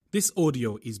This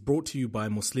audio is brought to you by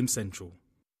Muslim Central.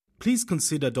 Please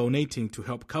consider donating to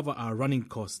help cover our running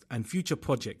costs and future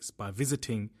projects by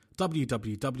visiting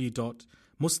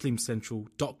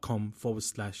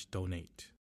www.muslimcentral.com/donate.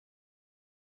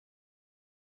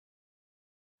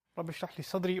 رب اشرح لي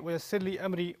صدري ويسر لي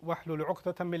أمري واحلل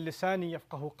عقدة من لساني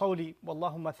يفقه قولي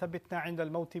اللهم ثبتنا عند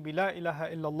الموت بلا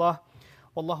إله إلا الله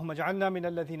اللهم اجعلنا من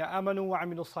الذين آمنوا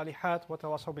وعملوا الصالحات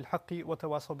وتواصوا بالحق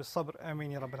وتواصوا بالصبر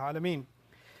آمين يا رب العالمين.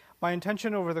 My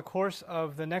intention over the course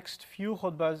of the next few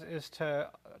khutbahs is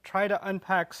to try to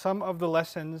unpack some of the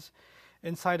lessons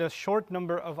inside a short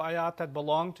number of ayat that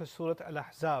belong to Surah Al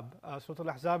Ahzab. Surah Al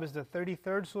Ahzab is the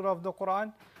 33rd surah of the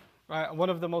Quran,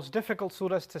 one of the most difficult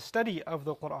surahs to study of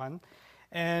the Quran.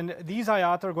 And these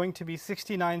ayat are going to be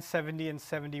 69, 70, and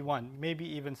 71, maybe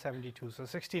even 72, so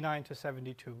 69 to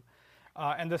 72.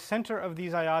 And the center of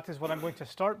these ayat is what I'm going to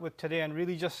start with today and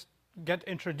really just get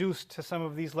introduced to some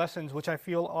of these lessons, which I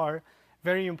feel are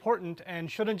very important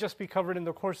and shouldn't just be covered in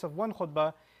the course of one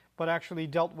khutbah, but actually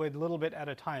dealt with a little bit at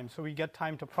a time, so we get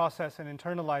time to process and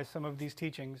internalize some of these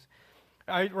teachings.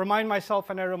 I remind myself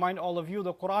and I remind all of you,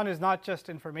 the Quran is not just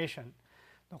information.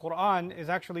 The Quran is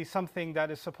actually something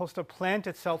that is supposed to plant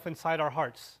itself inside our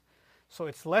hearts. So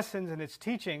its lessons and its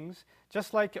teachings,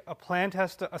 just like a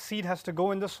seed has to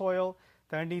go in the soil,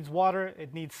 then it needs water,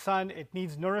 it needs sun, it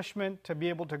needs nourishment to be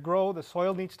able to grow, the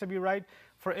soil needs to be right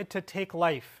for it to take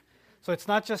life. So it's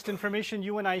not just information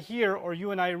you and I hear or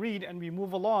you and I read and we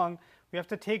move along. We have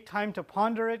to take time to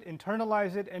ponder it,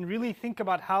 internalize it, and really think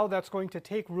about how that's going to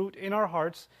take root in our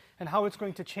hearts and how it's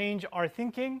going to change our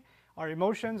thinking, our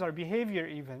emotions, our behavior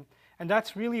even. And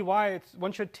that's really why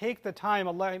one should take the time.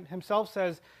 Allah Himself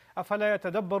says, أَفَلَا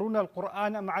يَتَدَبَّرُونَ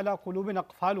الْقُرْآنَ أَمْ عَلَى قُلُوبٍ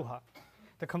أَقْفَالُهَا.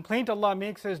 The complaint Allah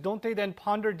makes is, don't they then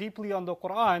ponder deeply on the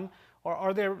Quran, or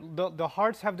are the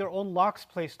hearts have their own locks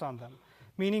placed on them?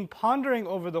 Meaning pondering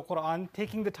over the Quran,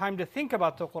 taking the time to think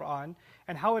about the Quran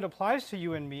and how it applies to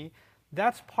you and me,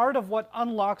 that's part of what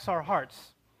unlocks our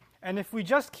hearts. And if we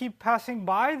just keep passing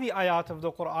by the ayat of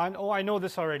the Quran, oh, I know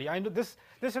this already. I know this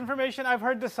information, I've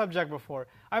heard this subject before.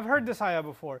 I've heard this ayah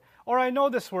before. Or I know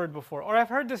this word before. Or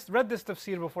I've read this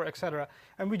tafsir before, etc.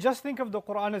 And we just think of the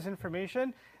Quran as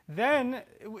information, then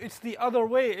it's the other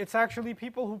way. It's actually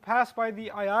people who pass by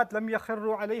the ayat, لَمْ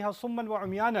يَخِرُّوا عَلَيْهَا صُمًّا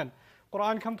وَعُمْيَانًا.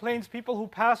 Quran complains people who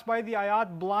pass by the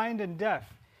ayat blind and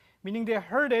deaf. Meaning they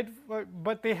heard it,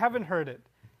 but they haven't heard it.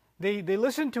 They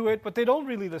listen to it, but they don't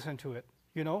really listen to it.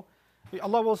 You know,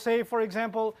 Allah will say, for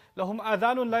example, لَهُمْ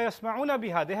آذَانٌ لَا يَسْمَعُونَ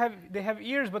بِهَا. They have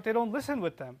ears, but they don't listen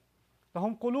with them.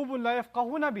 لَهُمْ قُلُوبٌ لَا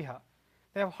يَفْقَهُونَ بِهَا.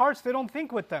 They have hearts, they don't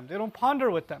think with them. They don't ponder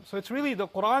with them. So it's really the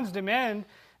Quran's demand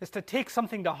is to take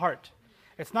something to heart.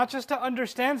 It's not just to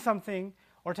understand something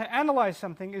or to analyze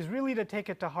something, is really to take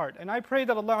it to heart. And I pray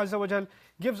that Allah Azza wa Jal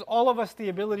gives all of us the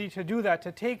ability to do that,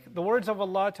 to take the words of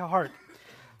Allah to heart.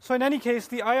 So in any case,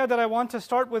 the ayah that I want to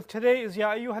start with today is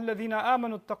Ya ayyuha alladhina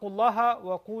amanu ittaqullaha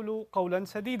wa qulu qawlan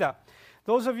sadida.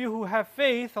 Those of you who have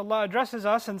faith, Allah addresses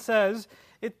us and says,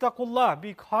 Ittaqullah,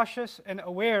 be cautious and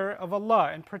aware of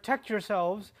Allah and protect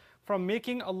yourselves from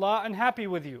making Allah unhappy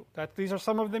with you. These are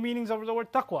some of the meanings of the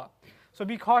word taqwa. So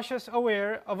be cautious,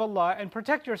 aware of Allah and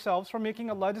protect yourselves from making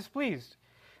Allah displeased.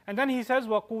 And then He says,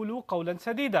 وَقُولُوا قَوْلًا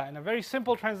سَدِيدًا. And a very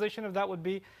simple translation of that would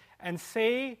be, and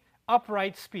say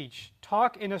upright speech.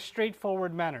 Talk in a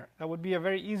straightforward manner. That would be a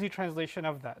very easy translation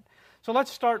of that. So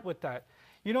let's start with that.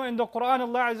 You know, in the Quran,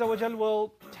 Allah Azza wa Jal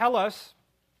will tell us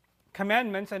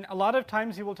commandments, and a lot of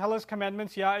times He will tell us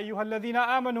commandments, Ya ayyuha alladhina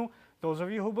amanu, those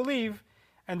of you who believe,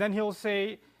 and then He'll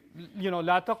say, you know,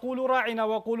 La taqulu ra'ina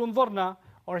wa qulu unzurna,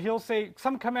 or He'll say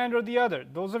some command or the other.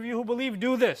 Those of you who believe,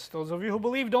 do this. Those of you who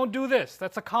believe, don't do this.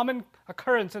 That's a common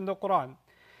occurrence in the Quran.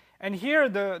 And here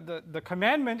the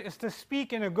commandment is to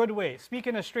speak in a good way, speak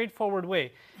in a straightforward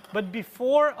way. But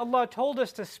before Allah told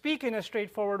us to speak in a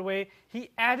straightforward way, He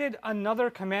added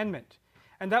another commandment.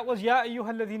 And that was, Ya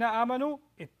ayyuha alladhina amanu,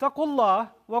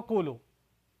 ittaqullah wa qulu.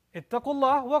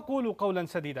 Ittaqullah wa qulu qawlan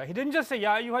sadida. He didn't just say,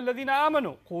 Ya ayyuha alladhina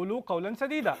amanu, qulu qawlan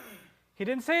sadida. He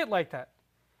didn't say it like that.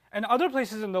 And other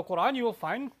places in the Quran you will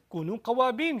find, kunu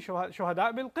qawabin,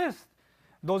 shuhada bil qist.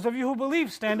 Those of you who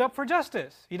believe, stand up for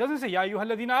justice. He doesn't say, Ya ayyuha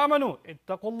alladhina amanu,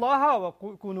 ittaqullaha wa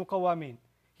kunu qawamin.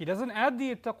 He doesn't add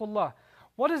the ittaqullah.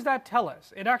 What does that tell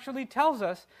us? It actually tells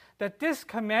us that this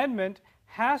commandment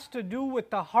has to do with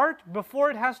the heart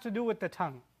before it has to do with the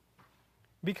tongue.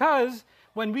 Because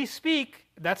when we speak,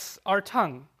 that's our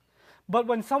tongue. But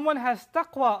when someone has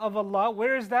taqwa of Allah,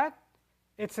 where is that?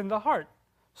 It's in the heart.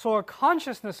 So a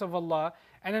consciousness of Allah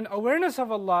and an awareness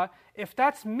of Allah, if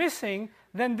that's missing,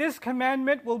 then this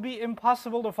commandment will be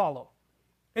impossible to follow.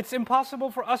 It's impossible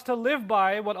for us to live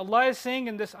by what Allah is saying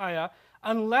in this ayah.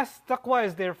 unless taqwa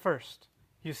is there first.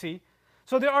 You see?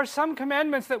 So there are some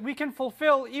commandments that we can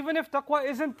fulfill even if taqwa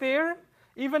isn't there,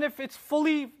 even if it's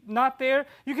fully not there,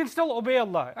 you can still obey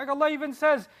Allah. Like Allah even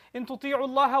says, "In tuti'u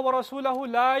Allah wa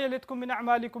rasulahu la yalitkum min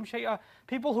a'malikum shay'a."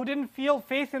 People who didn't feel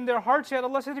faith in their hearts yet,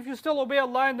 Allah said, if you still obey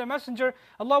Allah and the Messenger,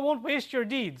 Allah won't waste your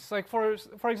deeds. Like for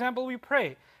example, we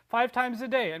pray 5 times a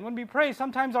day. And when we pray,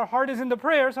 sometimes our heart is in the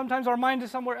prayer, sometimes our mind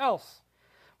is somewhere else.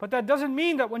 But that doesn't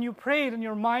mean that when you prayed and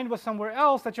your mind was somewhere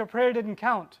else, that your prayer didn't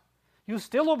count. You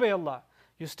still obey Allah.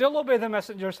 You still obey the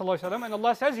Messenger ﷺ, and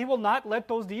Allah says He will not let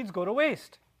those deeds go to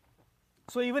waste.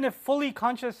 So even if fully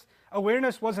conscious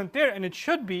awareness wasn't there, and it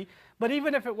should be, but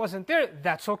even if it wasn't there,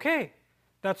 that's okay.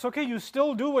 That's okay, you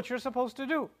still do what you're supposed to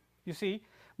do, you see.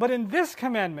 But in this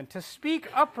commandment, to speak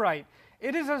upright,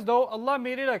 it is as though Allah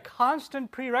made it a constant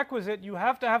prerequisite. You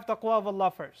have to have taqwa of Allah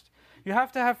first. You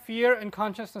have to have fear and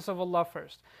consciousness of Allah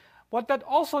first. What that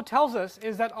also tells us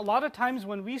is that a lot of times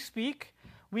when we speak,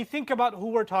 we think about who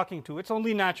we're talking to. It's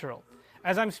only natural.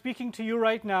 As I'm speaking to you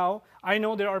right now, I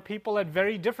know there are people at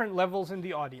very different levels in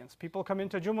the audience. People come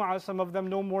into Jumu'ah, some of them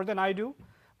know more than I do,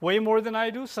 way more than I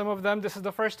do. Some of them, this is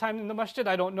the first time in the masjid,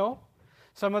 I don't know.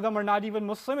 Some of them are not even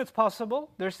Muslim, it's possible.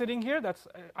 They're sitting here,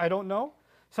 I don't know.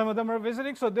 Some of them are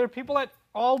visiting. So there are people at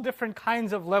all different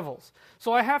kinds of levels.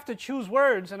 So I have to choose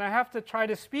words and I have to try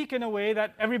to speak in a way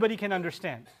that everybody can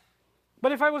understand.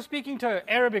 But if I was speaking to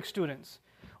Arabic students,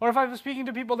 or if I was speaking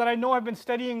to people that I know have been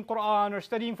studying Quran or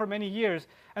studying for many years,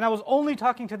 and I was only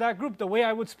talking to that group, the way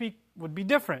I would speak would be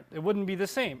different. It wouldn't be the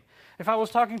same. If I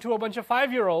was talking to a bunch of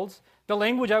 5-year-olds, the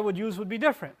language I would use would be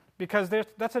different, because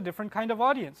that's a different kind of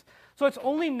audience. So it's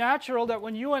only natural that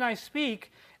when you and I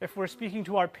speak, if we're speaking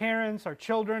to our parents, our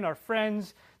children, our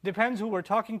friends, depends who we're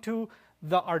talking to,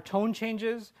 our tone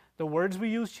changes, the words we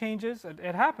use changes,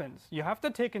 it happens. You have to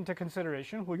take into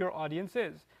consideration who your audience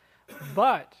is.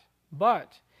 But,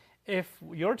 if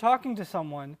you're talking to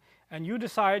someone and you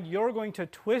decide you're going to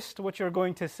twist what you're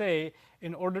going to say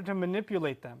in order to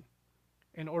manipulate them,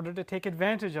 in order to take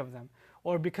advantage of them,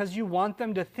 or because you want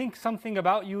them to think something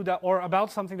about you or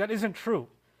about something that isn't true.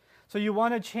 So you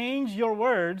want to change your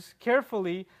words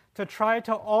carefully to try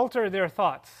to alter their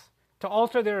thoughts, to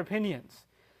alter their opinions.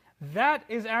 That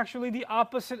is actually the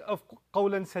opposite of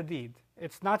qawlan sadid.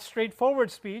 It's not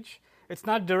straightforward speech, it's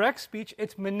not direct speech,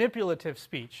 it's manipulative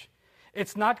speech.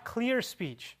 It's not clear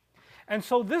speech. And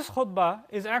so this khutbah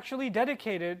is actually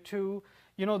dedicated to,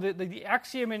 the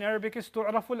axiom in Arabic is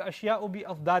تُعْرَفُ الْأَشْيَاءُ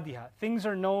بِأَضْدَادِهَا. Things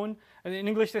are known, and in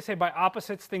English they say by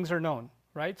opposites things are known,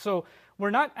 right? So we're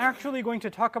not actually going to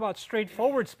talk about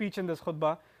straightforward speech in this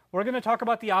khutbah. We're going to talk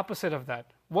about the opposite of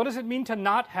that. What does it mean to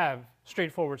not have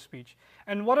straightforward speech?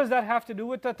 And what does that have to do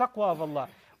with the taqwa of Allah?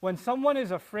 When someone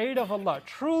is afraid of Allah,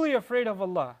 truly afraid of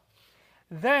Allah,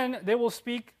 then they will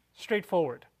speak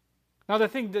straightforward. Now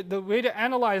the way to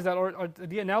analyze that, or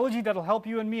the analogy that will help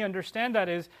you and me understand that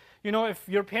is, if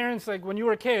your parents, like when you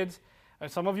were kids,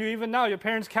 and some of you even now, your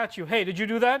parents catch you, hey, did you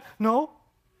do that? No.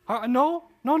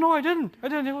 No, I didn't.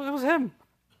 It was him.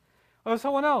 Or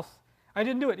someone else. I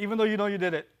didn't do it, even though you know you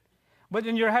did it. But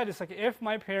in your head, it's like, if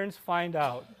my parents find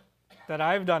out that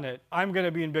I've done it, I'm going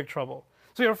to be in big trouble.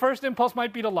 So your first impulse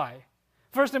might be to lie.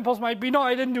 First impulse might be, no,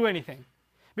 I didn't do anything.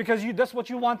 Because that's what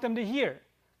you want them to hear.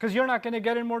 Because you're not going to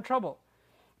get in more trouble.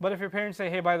 But if your parents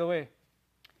say, hey, by the way,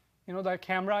 that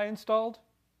camera I installed?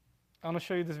 I want to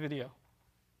show you this video.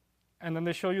 And then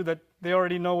they show you that they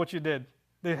already know what you did.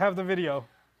 They have the video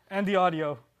and the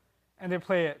audio, and they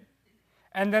play it.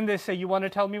 And then they say, you want to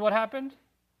tell me what happened?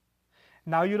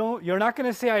 Now you're not going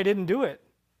to say I didn't do it.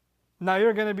 Now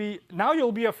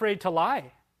you'll be afraid to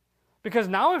lie. Because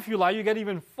now if you lie, you get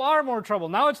even far more trouble.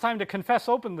 Now it's time to confess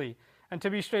openly and to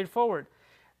be straightforward.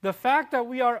 The fact that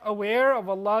we are aware of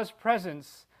Allah's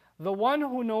presence, the one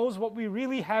who knows what we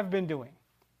really have been doing,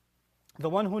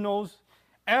 the one who knows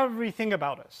everything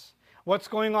about us, what's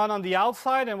going on the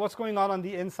outside and what's going on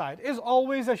the inside, is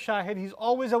always a shahid, He's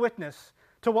always a witness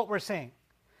to what we're saying.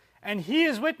 And He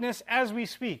is witness as we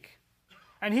speak.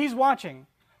 And He's watching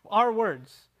our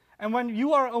words. And when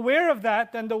you are aware of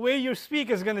that, then the way you speak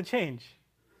is going to change.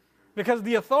 Because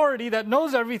the authority that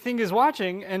knows everything is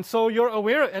watching, and so you're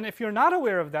aware. And if you're not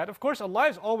aware of that, of course Allah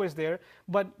is always there,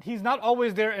 but He's not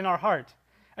always there in our heart.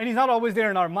 And He's not always there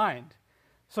in our mind.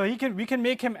 So we can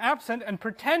make Him absent and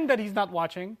pretend that He's not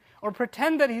watching, or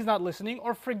pretend that He's not listening,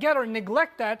 or forget or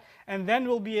neglect that, and then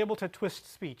we'll be able to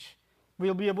twist speech.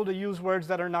 We'll be able to use words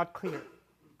that are not clear.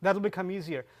 That'll become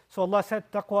easier. So Allah said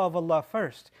taqwa of Allah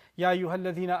first. Ya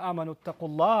ayyuhalladhina amanu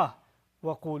taqullah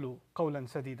وَقُولُوا قَوْلًا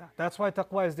سَدِيدًا. That's why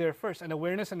taqwa is there first, and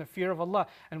awareness and the fear of Allah.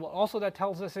 And what also that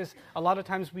tells us is, a lot of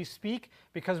times we speak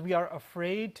because we are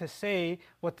afraid to say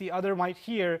what the other might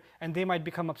hear, and they might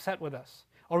become upset with us,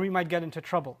 or we might get into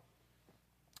trouble.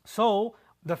 So,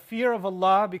 the fear of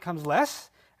Allah becomes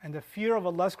less, and the fear of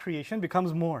Allah's creation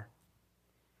becomes more.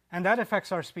 And that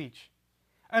affects our speech.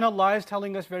 And Allah is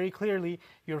telling us very clearly,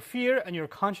 your fear and your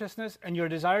consciousness and your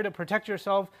desire to protect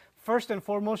yourself, first and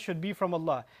foremost, should be from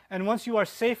Allah. And once you are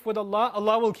safe with Allah,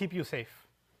 Allah will keep you safe.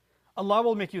 Allah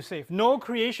will make you safe. No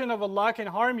creation of Allah can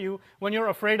harm you when you're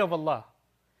afraid of Allah.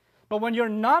 But when you're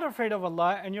not afraid of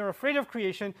Allah and you're afraid of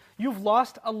creation, you've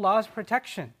lost Allah's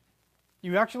protection.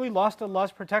 You actually lost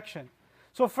Allah's protection.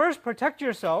 So first, protect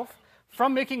yourself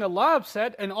from making Allah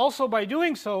upset, and also by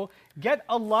doing so, get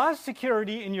Allah's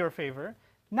security in your favor.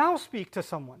 Now speak to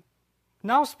someone.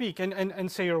 Now speak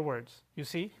and say your words, you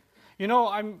see? You know,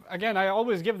 I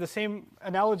always give the same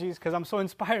analogies because I'm so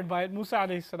inspired by it. Musa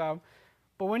alayhi salam.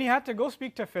 But when he had to go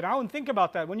speak to Fir'aun, think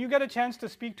about that. When you get a chance to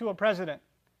speak to a president,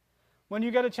 when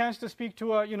you get a chance to speak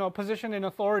to a position in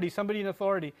authority, somebody in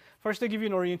authority, first they give you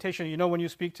an orientation. You know, when you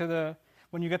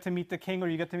get to meet the king or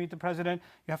you get to meet the president,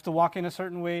 you have to walk in a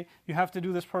certain way, you have to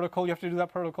do this protocol, you have to do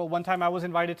that protocol. One time I was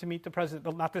invited to meet the president,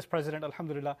 well, not this president,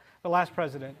 alhamdulillah, the last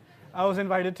president. I was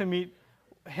invited to meet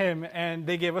him, and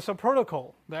they gave us a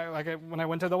protocol. When I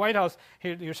went to the White House,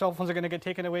 your cell phones are going to get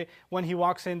taken away. When he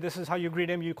walks in, this is how you greet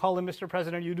him. You call him Mr.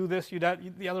 President, you do this, you that,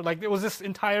 the other. Like, it was this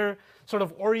entire sort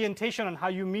of orientation on how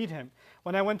you meet him.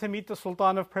 When I went to meet the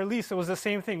Sultan of Perlis, it was the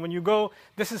same thing. When you go,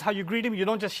 this is how you greet him. You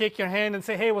don't just shake your hand and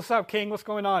say, hey, what's up, king? What's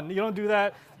going on? You don't do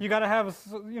that. You got to have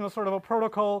sort of a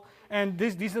protocol. And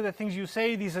these are the things you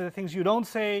say. These are the things you don't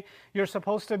say. You're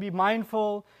supposed to be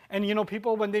mindful. And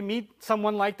people, when they meet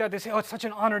someone like that, they say, oh, it's such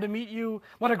an honor to meet you.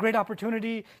 What a great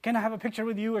opportunity. Can I have a picture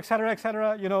with you, etc.,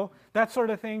 that sort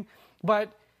of thing.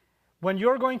 But when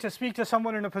you're going to speak to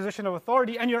someone in a position of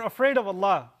authority and you're afraid of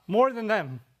Allah more than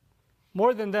them,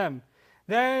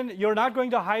 then you're not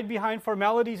going to hide behind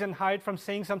formalities and hide from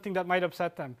saying something that might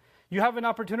upset them. You have an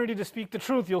opportunity to speak the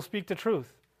truth, you'll speak the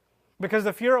truth. Because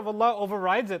the fear of Allah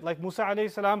overrides it. Like Musa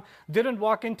alayhi salam didn't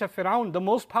walk into Fir'aun, the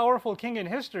most powerful king in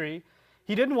history.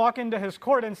 He didn't walk into his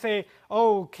court and say,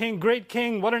 oh, king, great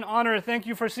king, what an honor, thank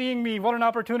you for seeing me, what an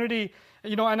opportunity,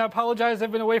 and I apologize,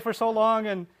 I've been away for so long,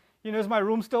 and is my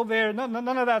room still there? None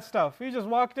of that stuff. He just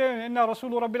walked in, Inna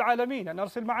Rasulu Rabbil Alameen, and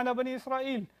Arsil Ma'ana Bani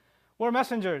Israel. We're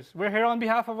messengers, we're here on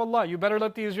behalf of Allah, you better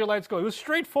let the Israelites go. It was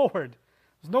straightforward,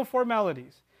 there's no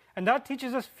formalities. And that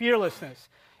teaches us fearlessness.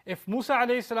 If Musa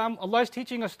alayhi salam, Allah is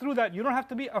teaching us through that, you don't have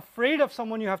to be afraid of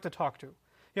someone you have to talk to.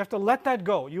 You have to let that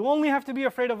go. You only have to be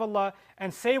afraid of Allah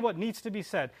and say what needs to be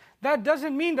said. That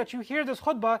doesn't mean that you hear this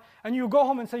khutbah and you go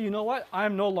home and say, you know what,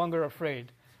 I'm no longer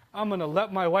afraid. I'm going to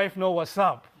let my wife know what's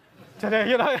up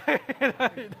today.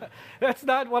 That's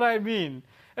not what I mean.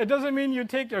 It doesn't mean you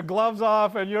take your gloves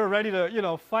off and you're ready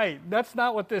to, fight. That's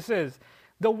not what this is.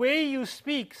 The way you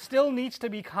speak still needs to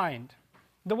be kind.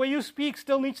 The way you speak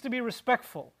still needs to be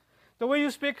respectful. The way you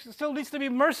speak still needs to be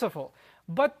merciful.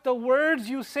 But the words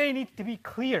you say need to be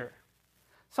clear.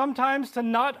 Sometimes to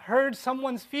not hurt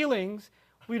someone's feelings,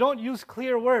 we don't use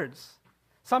clear words.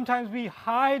 Sometimes we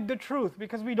hide the truth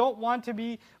because we don't want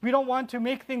to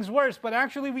make things worse, but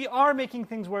actually we are making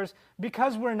things worse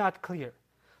because we're not clear.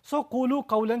 So قُولُوا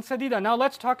قَوْلًا سَدِيدًا. Now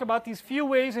let's talk about these few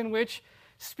ways in which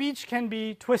speech can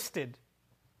be twisted.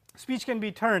 Speech can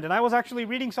be turned. And I was actually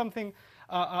reading something,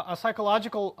 a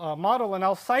psychological model, and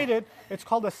I'll cite it. It's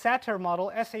called the Satir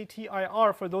model,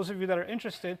 S-A-T-I-R, for those of you that are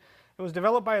interested. It was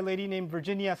developed by a lady named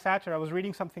Virginia Satir. I was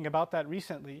reading something about that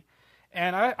recently.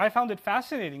 And I found it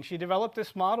fascinating. She developed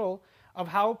this model of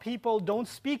how people don't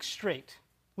speak straight.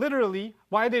 Literally,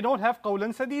 why they don't have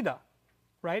qawlan sadida.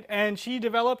 Right? And she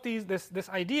developed this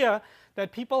idea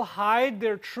that people hide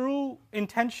their true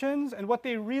intentions and what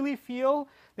they really feel.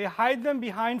 They hide them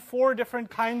behind 4 different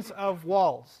kinds of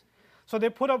walls. So they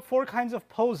put up 4 kinds of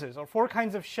poses or 4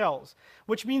 kinds of shells,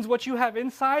 which means what you have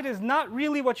inside is not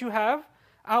really what you have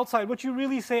outside, what you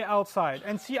really say outside.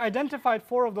 And she identified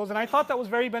 4 of those, and I thought that was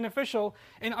very beneficial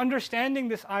in understanding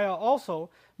this ayah also,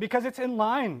 because it's in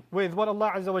line with what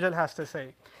Allah Azza wa Jal has to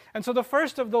say. And so the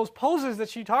first of those poses that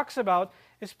she talks about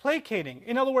is placating.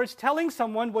 In other words, telling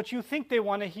someone what you think they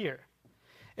want to hear.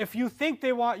 If you think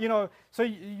they want, so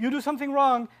you do something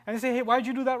wrong, and they say, hey, why'd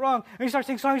you do that wrong? And you start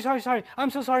saying, sorry, I'm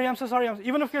so sorry.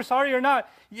 Even if you're sorry or not,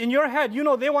 in your head,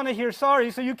 they want to hear sorry,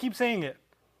 so you keep saying it.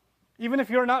 Even if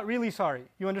you're not really sorry.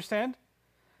 You understand?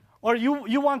 Or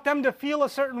you want them to feel a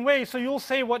certain way, so you'll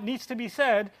say what needs to be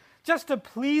said just to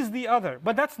please the other.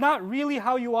 But that's not really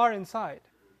how you are inside.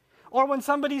 Or when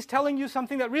somebody's telling you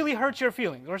something that really hurts your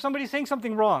feelings, or somebody's saying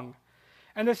something wrong,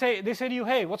 and they say to you,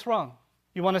 hey, what's wrong?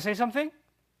 You want to say something?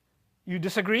 You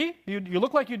disagree? You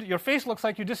look like your face looks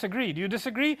like you disagree. Do you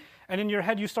disagree? And in your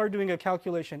head you start doing a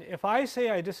calculation. If I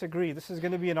say I disagree, this is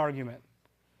going to be an argument.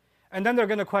 And then they're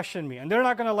going to question me, and they're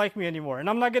not going to like me anymore, and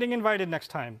I'm not getting invited next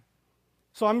time.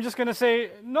 So I'm just going to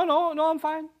say, no, I'm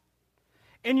fine.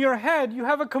 In your head, you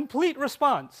have a complete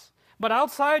response. But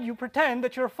outside, you pretend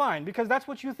that you're fine, because that's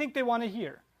what you think they want to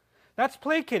hear. That's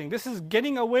placating. This is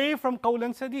getting away from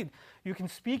qawlan sadid. You can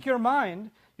speak your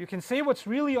mind, you can say what's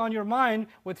really on your mind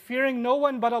with fearing no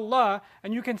one but Allah,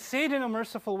 and you can say it in a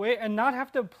merciful way and not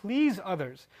have to please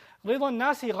others. رِضَى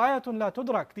النَّاسِ غَايَةٌ لَا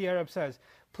تُدْرَكْ, the Arab says.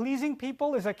 Pleasing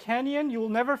people is a canyon you will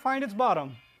never find its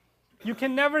bottom. You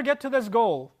can never get to this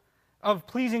goal of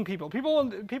pleasing people.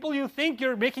 People you think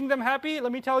you're making them happy,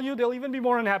 let me tell you, they'll even be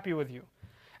more unhappy with you.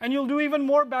 And you'll do even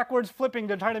more backwards flipping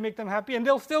to try to make them happy, and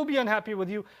they'll still be unhappy with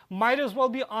you. Might as well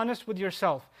be honest with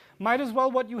yourself. Might as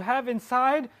well what you have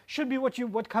inside should be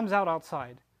what comes out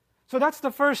outside. So that's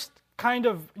the first kind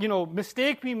of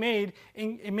mistake we made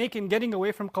in getting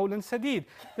away from qawlan sadid.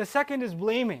 The second is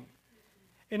blaming.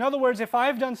 In other words, if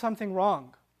I've done something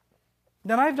wrong,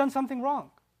 then I've done something wrong.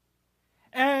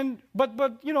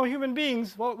 But human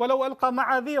beings, وَلَوْ أَلْقَى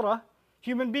مَعَاذِيرَ,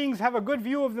 human beings have a good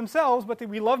view of themselves, but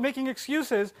we love making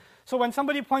excuses. So when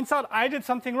somebody points out, I did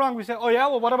something wrong, we say, oh yeah,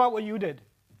 well what about what you did?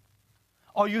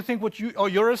 Oh, you think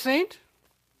you're a saint?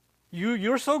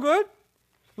 You're so good?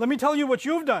 Let me tell you what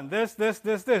you've done, this.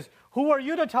 Who are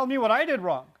you to tell me what I did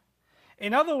wrong?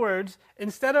 In other words,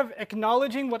 instead of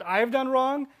acknowledging what I've done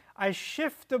wrong, I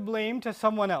shift the blame to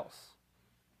someone else.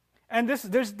 And this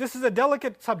is a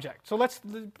delicate subject. So let's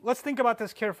think about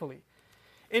this carefully.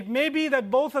 It may be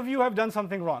that both of you have done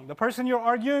something wrong. The person you're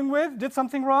arguing with did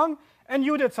something wrong, and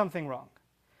you did something wrong.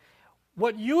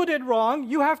 What you did wrong,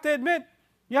 you have to admit.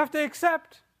 You have to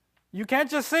accept. You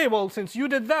can't just say, well, since you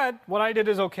did that, what I did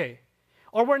is okay.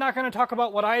 Or we're not going to talk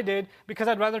about what I did because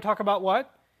I'd rather talk about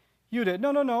what you did.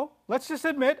 No. Let's just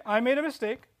admit I made a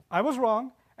mistake. I was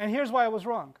wrong, and here's why I was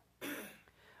wrong.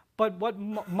 But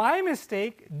my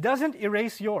mistake doesn't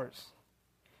erase yours.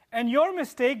 And your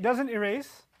mistake doesn't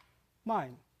erase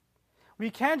mine. We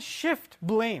can't shift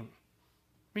blame.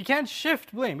 We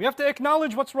have to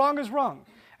acknowledge what's wrong is wrong.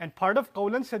 And part of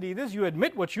qawlan sadid is you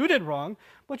admit what you did wrong,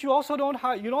 but you also don't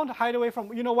hide away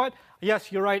from, you know what?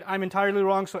 Yes, you're right, I'm entirely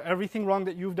wrong, so everything wrong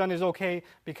that you've done is okay,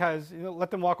 because let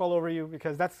them walk all over you,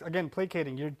 because that's, again,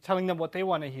 placating. You're telling them what they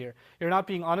want to hear. You're not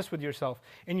being honest with yourself.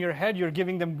 In your head, you're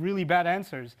giving them really bad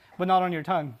answers, but not on your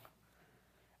tongue.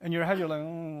 In your head, you're like,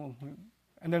 oh.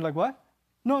 And they're like, what?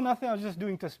 No, nothing, I was just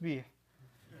doing tasbih.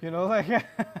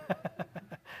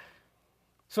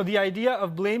 So the idea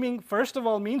of blaming, first of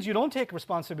all, means you don't take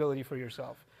responsibility for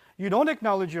yourself. You don't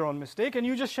acknowledge your own mistake, and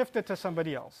you just shift it to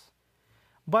somebody else.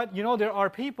 But, there are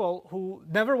people who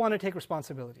never want to take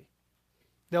responsibility.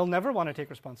 They'll never want to take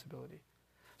responsibility.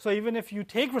 So even if you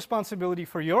take responsibility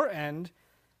for your end,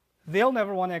 they'll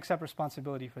never want to accept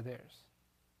responsibility for theirs.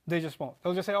 They just won't.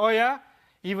 They'll just say, oh yeah,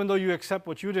 even though you accept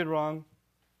what you did wrong,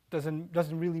 doesn't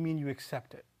really mean you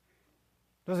accept it.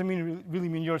 Doesn't really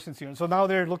mean you're sincere. And so now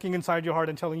they're looking inside your heart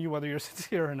and telling you whether you're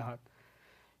sincere or not.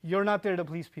 You're not there to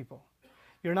please people.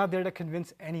 You're not there to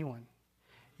convince anyone.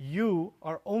 You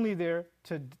are only there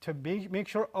to make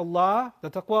sure Allah, the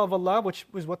taqwa of Allah, which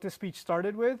is what this speech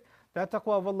started with, that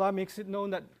taqwa of Allah makes it known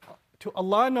that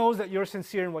Allah knows that you're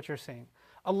sincere in what you're saying.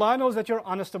 Allah knows that you're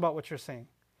honest about what you're saying.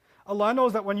 Allah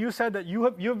knows that when you said that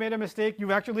you've made a mistake, you've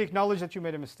actually acknowledged that you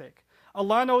made a mistake.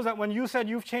 Allah knows that when you said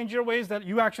you've changed your ways, that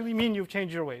you actually mean you've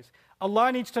changed your ways. Allah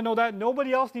needs to know that.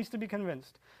 Nobody else needs to be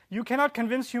convinced. You cannot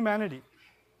convince humanity.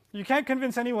 You can't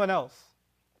convince anyone else.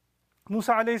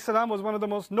 Musa alayhi salam was one of the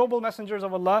most noble messengers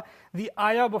of Allah. The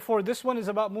ayah before this one is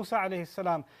about Musa alayhi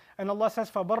salam. And Allah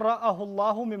says, فَبَرَّأَهُ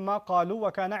اللَّهُ مِمَّا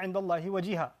قَالُوا وَكَانَ عِنْدَ اللَّهِ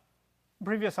وَجِيهًا.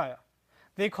 Previous ayah.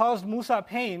 They caused Musa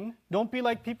pain. Don't be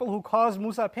like people who caused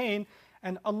Musa pain.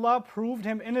 And Allah proved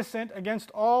him innocent against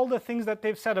all the things that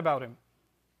they've said about him.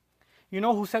 You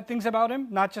know who said things about him?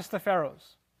 Not just the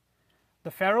pharaohs. The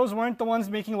pharaohs weren't the ones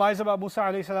making lies about Musa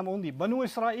alayhi salam only. Banu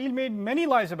Israel made many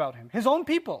lies about him. His own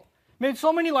people made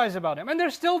so many lies about him. And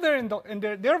they're still there in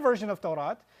their version of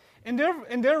Tawrat, in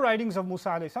their writings of Musa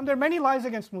alayhi salam. There are many lies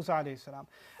against Musa alayhi salam.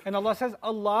 And Allah says,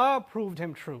 Allah proved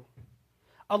him true.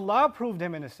 Allah proved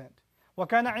him innocent.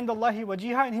 وَكَانَ عِنْدَ اللَّهِ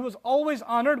وَجِيهًا. And he was always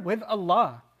honored with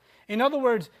Allah. In other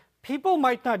words, people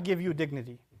might not give you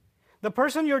dignity. The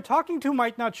person you're talking to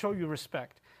might not show you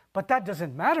respect. But that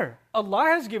doesn't matter. Allah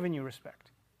has given you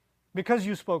respect because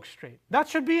you spoke straight. That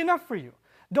should be enough for you.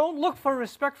 Don't look for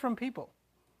respect from people.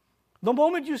 The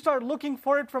moment you start looking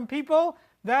for it from people,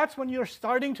 that's when you're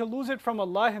starting to lose it from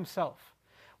Allah Himself.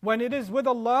 When it is with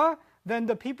Allah, then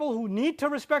the people who need to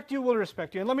respect you will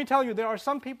respect you. And let me tell you, there are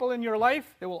some people in your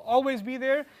life, they will always be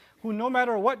there, who no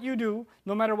matter what you do,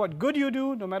 no matter what good you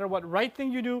do, no matter what right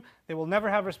thing you do, they will never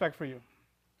have respect for you.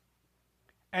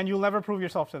 And you'll never prove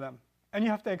yourself to them. And you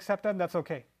have to accept that, and that's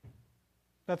okay.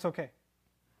 That's okay.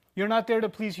 You're not there to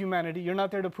please humanity. You're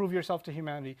not there to prove yourself to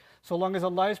humanity. So long as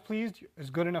Allah is pleased, it's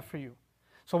good enough for you.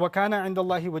 So وَكَانَ عِنْدَ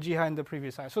اللَّهِ وَجِيهًا in the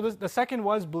previous ayah. So the second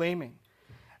was blaming.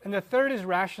 And the third is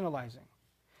rationalizing.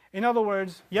 In other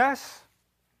words, yes,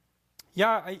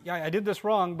 I did this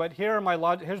wrong, but here's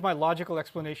my logical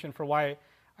explanation for why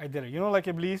I did it. You know, like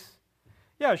Iblis?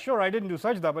 Yeah, sure, I didn't do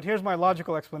sajda, but here's my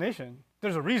logical explanation.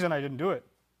 There's a reason I didn't do it.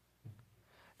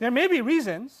 There may be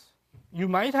reasons, you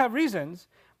might have reasons,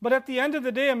 but at the end of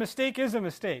the day, a mistake is a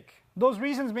mistake. Those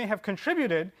reasons may have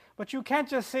contributed, but you can't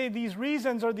just say these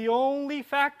reasons are the only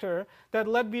factor that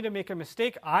led me to make a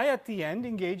mistake. I, at the end,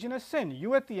 engage in a sin.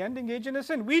 You, at the end, engage in a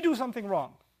sin. We do something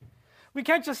wrong. We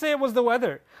can't just say it was the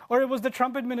weather, or it was the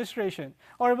Trump administration,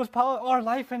 or it was our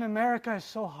life in America is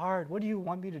so hard. What do you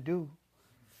want me to do?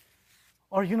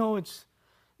 Or, you know, it's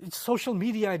social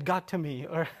media, it got to me.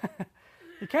 Or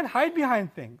you can't hide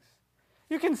behind things.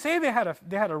 You can say they had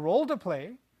a role to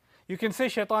play. You can say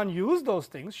shaitan used those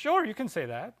things. Sure, you can say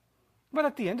that. But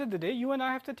at the end of the day, you and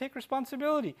I have to take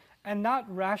responsibility and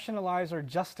not rationalize or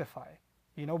justify.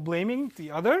 You know, blaming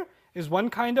the other is one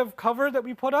kind of cover that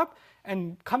we put up,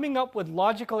 and coming up with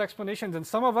logical explanations. And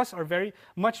some of us are very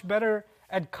much better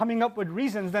at coming up with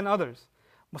reasons than others.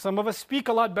 Some of us speak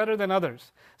a lot better than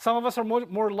others. Some of us are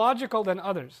more logical than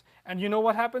others. And you know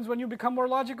what happens when you become more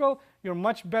logical? You're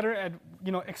much better at,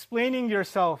 explaining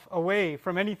yourself away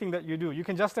from anything that you do. You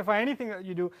can justify anything that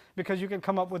you do because you can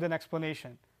come up with an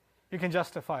explanation. You can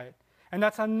justify it. And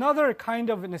that's another kind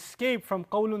of an escape from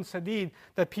qawlun sadid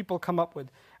that people come up with.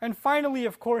 And finally,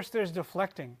 of course, there's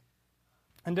deflecting.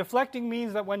 And deflecting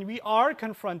means that when we are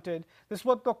confronted, this is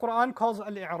what the Quran calls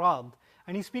al-i'rad.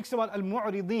 And he speaks about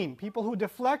al-mu'ridin, people who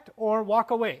deflect or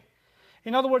walk away.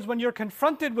 In other words, when you're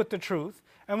confronted with the truth,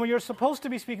 and when you're supposed to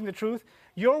be speaking the truth,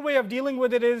 your way of dealing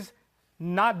with it is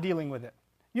not dealing with it.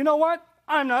 You know what?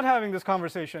 I'm not having this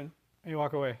conversation. And you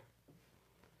walk away.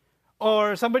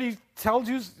 Or somebody tells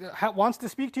you, wants to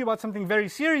speak to you about something very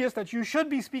serious that you should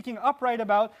be speaking upright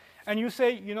about, and you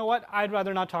say, you know what, I'd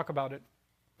rather not talk about it.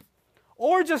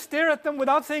 Or just stare at them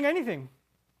without saying anything.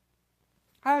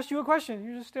 I asked you a question,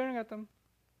 you're just staring at them.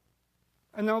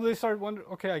 And now they start wondering,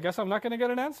 okay, I guess I'm not going to get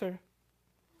an answer.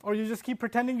 Or you just keep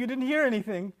pretending you didn't hear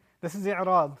anything. This is the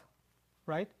i'rad,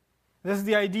 right? This is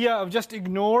the idea of just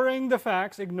ignoring the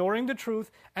facts, ignoring the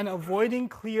truth, and avoiding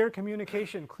clear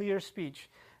communication, clear speech.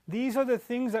 These are the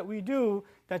things that we do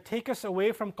that take us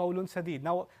away from qawlun sadid.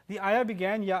 Now, the ayah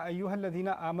began, Ya ayyuhal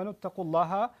ladhina amanu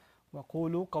taqullaha wa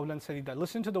qulu qawlan sadida.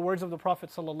 Listen to the words of the Prophet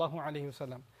sallallahu alaihi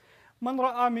wasallam. من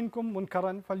رأى منكم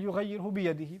منكرا فليغيره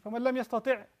بيده فمن لم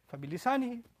يستطع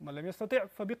فبلسانه ومن لم يستطع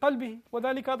فبقلبه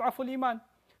وذلك أضعف الإيمان.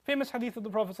 Famous hadith of the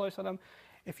Prophet ﷺ.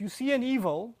 If you see an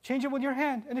evil, change it with your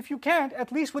hand. And if you can't,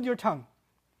 at least with your tongue.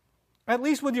 At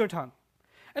least with your tongue.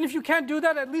 And if you can't do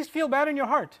that, at least feel bad in your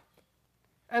heart.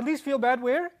 At least feel bad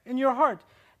where? In your heart.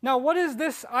 Now what is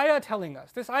this ayah telling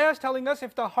us? This ayah is telling us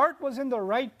if the heart was in the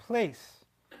right place,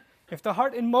 if the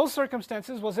heart in most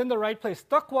circumstances was in the right place,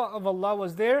 taqwa of Allah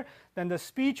was there, then the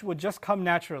speech would just come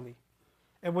naturally.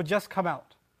 It would just come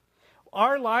out.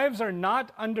 Our lives are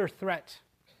not under threat.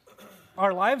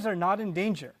 Our lives are not in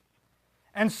danger.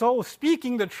 And so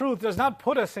speaking the truth does not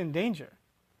put us in danger.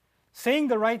 Saying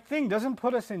the right thing doesn't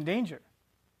put us in danger.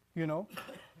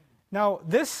 Now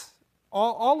this,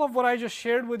 all of what I just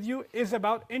shared with you is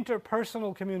about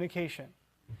interpersonal communication.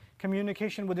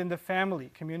 Communication within the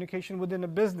family, communication within a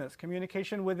business,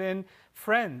 communication within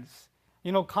friends.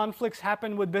 Conflicts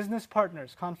happen with business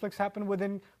partners, conflicts happen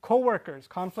within co-workers,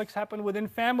 conflicts happen within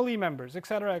family members,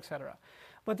 etc., etc.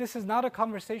 But this is not a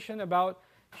conversation about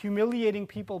humiliating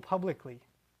people publicly.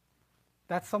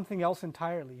 That's something else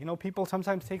entirely. People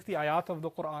sometimes take the ayat of the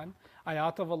Quran,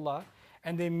 ayat of Allah,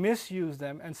 and they misuse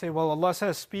them and say, well, Allah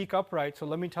says speak upright, so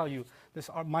let me tell you,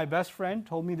 my best friend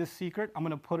told me this secret, I'm going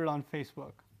to put it on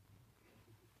Facebook.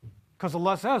 Because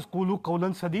Allah says, قُولُوا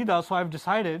قَوْلًا سَدِيدًا, so I've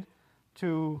decided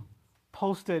to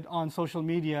post it on social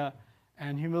media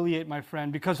and humiliate my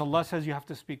friend because Allah says you have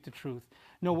to speak the truth.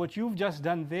 No, what you've just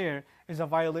done there is a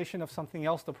violation of something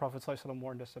else the Prophet ﷺ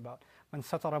warned us about. مَنْ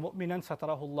سَتَرَ مُؤْمِنًا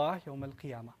سَتَرَهُ اللَّهُ يَوْمَ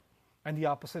الْقِيَامَةِ. And the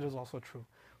opposite is also true.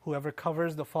 Whoever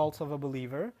covers the faults of a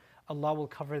believer, Allah will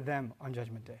cover them on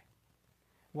Judgment Day.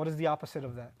 What is the opposite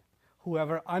of that?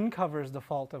 Whoever uncovers the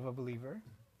fault of a believer,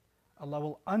 Allah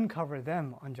will uncover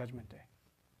them on Judgment Day.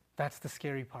 That's the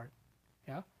scary part.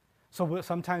 Yeah? So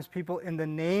sometimes people, in the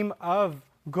name of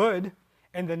good,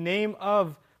 in the name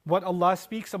of what Allah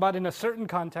speaks about in a certain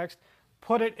context,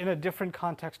 put it in a different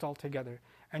context altogether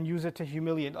and use it to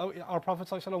humiliate. Our Prophet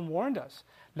ﷺ warned us,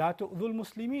 لا تؤذوا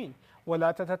المسلمين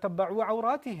ولا تتتبعوا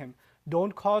عوراتهم.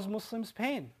 Don't cause Muslims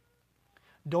pain.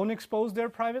 Don't expose their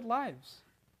private lives.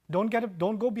 Don't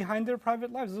go behind their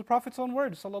private lives. This is the Prophet's own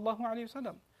words, sallallahu alaihi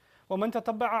wasallam. وَمَنْ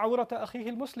تَتَبَّعَ عَوْرَةَ أَخِيهِ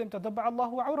الْمُسْلِمِ تَتَبَّعَ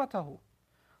اللَّهُ عَوْرَتَهُ.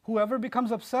 Whoever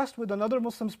becomes obsessed with another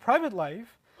Muslim's private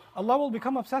life, Allah will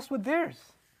become obsessed with theirs.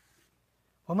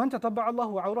 وَمَنْ تَتَبَّعَ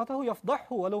اللَّهُ عَوْرَتَهُ يَفْضَحْهُ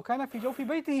وَلَوْ كَانَ فِي جَوْفِ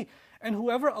بَيْتِهِ. And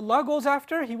whoever Allah goes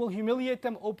after, He will humiliate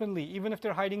them openly, even if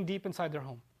they're hiding deep inside their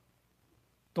home.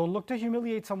 Don't look to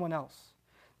humiliate someone else.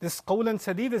 This qawlan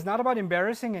sadid is not about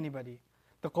embarrassing anybody.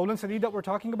 The qawlan sadid that we're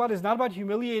talking about is not about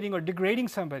humiliating or degrading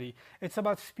somebody. It's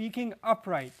about speaking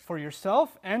upright for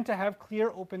yourself and to have clear,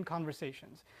 open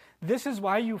conversations. This is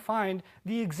why you find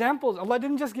the examples. Allah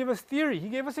didn't just give us theory, He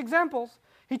gave us examples.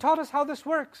 He taught us how this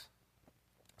works.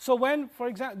 So when, for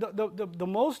example, the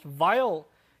most vile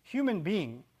human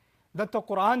being that the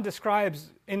Quran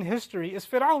describes in history is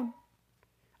Fir'aun.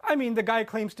 I mean, the guy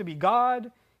claims to be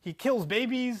God, he kills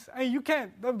babies,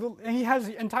 he has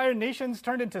entire nations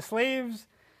turned into slaves.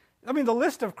 I mean, the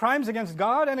list of crimes against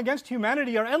God and against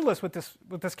humanity are endless with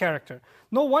this character.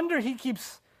 No wonder he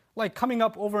keeps coming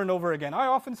up over and over again. I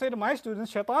often say to my students,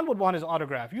 Shaitan would want his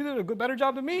autograph. You did a better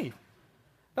job than me.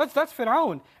 That's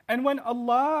Fir'aun. And when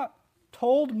Allah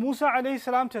told Musa alayhi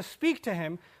salam to speak to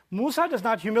him, Musa does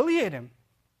not humiliate him.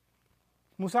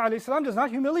 Musa alayhi salam does not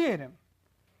humiliate him.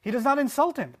 He does not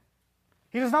insult him.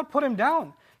 He does not put him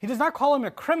down. He does not call him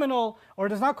a criminal, or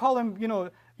does not call him,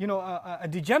 a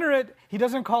degenerate. He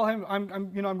doesn't call him,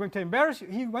 I'm going to embarrass you.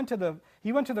 He went to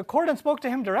the court and spoke to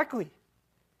him directly.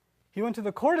 He went to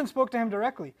the court and spoke to him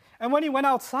directly. And when he went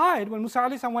outside, when Musa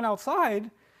alayhi salam went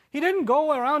outside, he didn't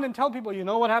go around and tell people, you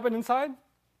know what happened inside?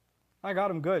 I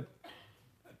got him good.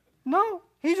 No,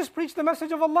 he just preached the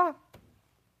message of Allah.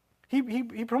 He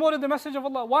promoted the message of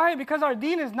Allah. Why? Because our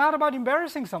deen is not about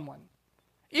embarrassing someone.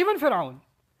 Even Fir'aun.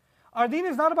 Our deen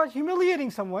is not about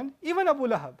humiliating someone, even Abu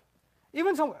Lahab.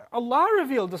 Allah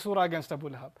revealed the surah against Abu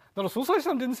Lahab. The Rasul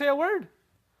didn't say a word.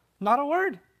 Not a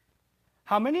word.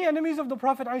 How many enemies of the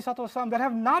Prophet ﷺ that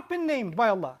have not been named by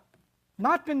Allah?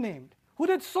 Not been named. Who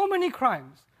did so many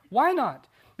crimes? Why not?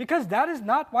 Because that is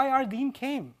not why our deen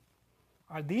came.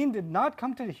 Our deen did not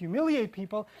come to humiliate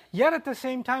people, yet at the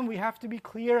same time we have to be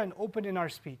clear and open in our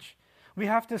speech. We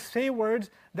have to say words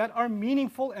that are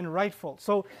meaningful and rightful.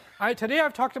 So today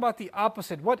I've talked about the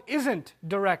opposite. What isn't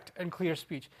direct and clear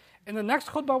speech? In the next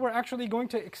khutbah we're actually going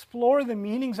to explore the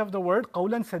meanings of the word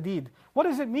qawlan sadid. What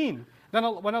does it mean? Then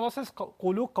when Allah says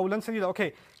qulu qawlan sadid,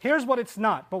 okay, here's what it's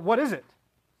not, but what is it?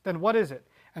 Then what is it?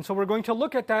 And so we're going to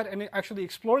look at that and actually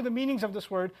explore the meanings of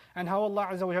this word and how Allah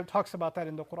Azza wa Jalla talks about that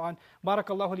in the Quran.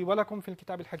 Barakallahu li wa lakum fil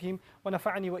kitab al-hakim wa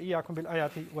nafa'ani wa iyyakum bil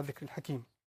ayati wa dhikr al-hakim.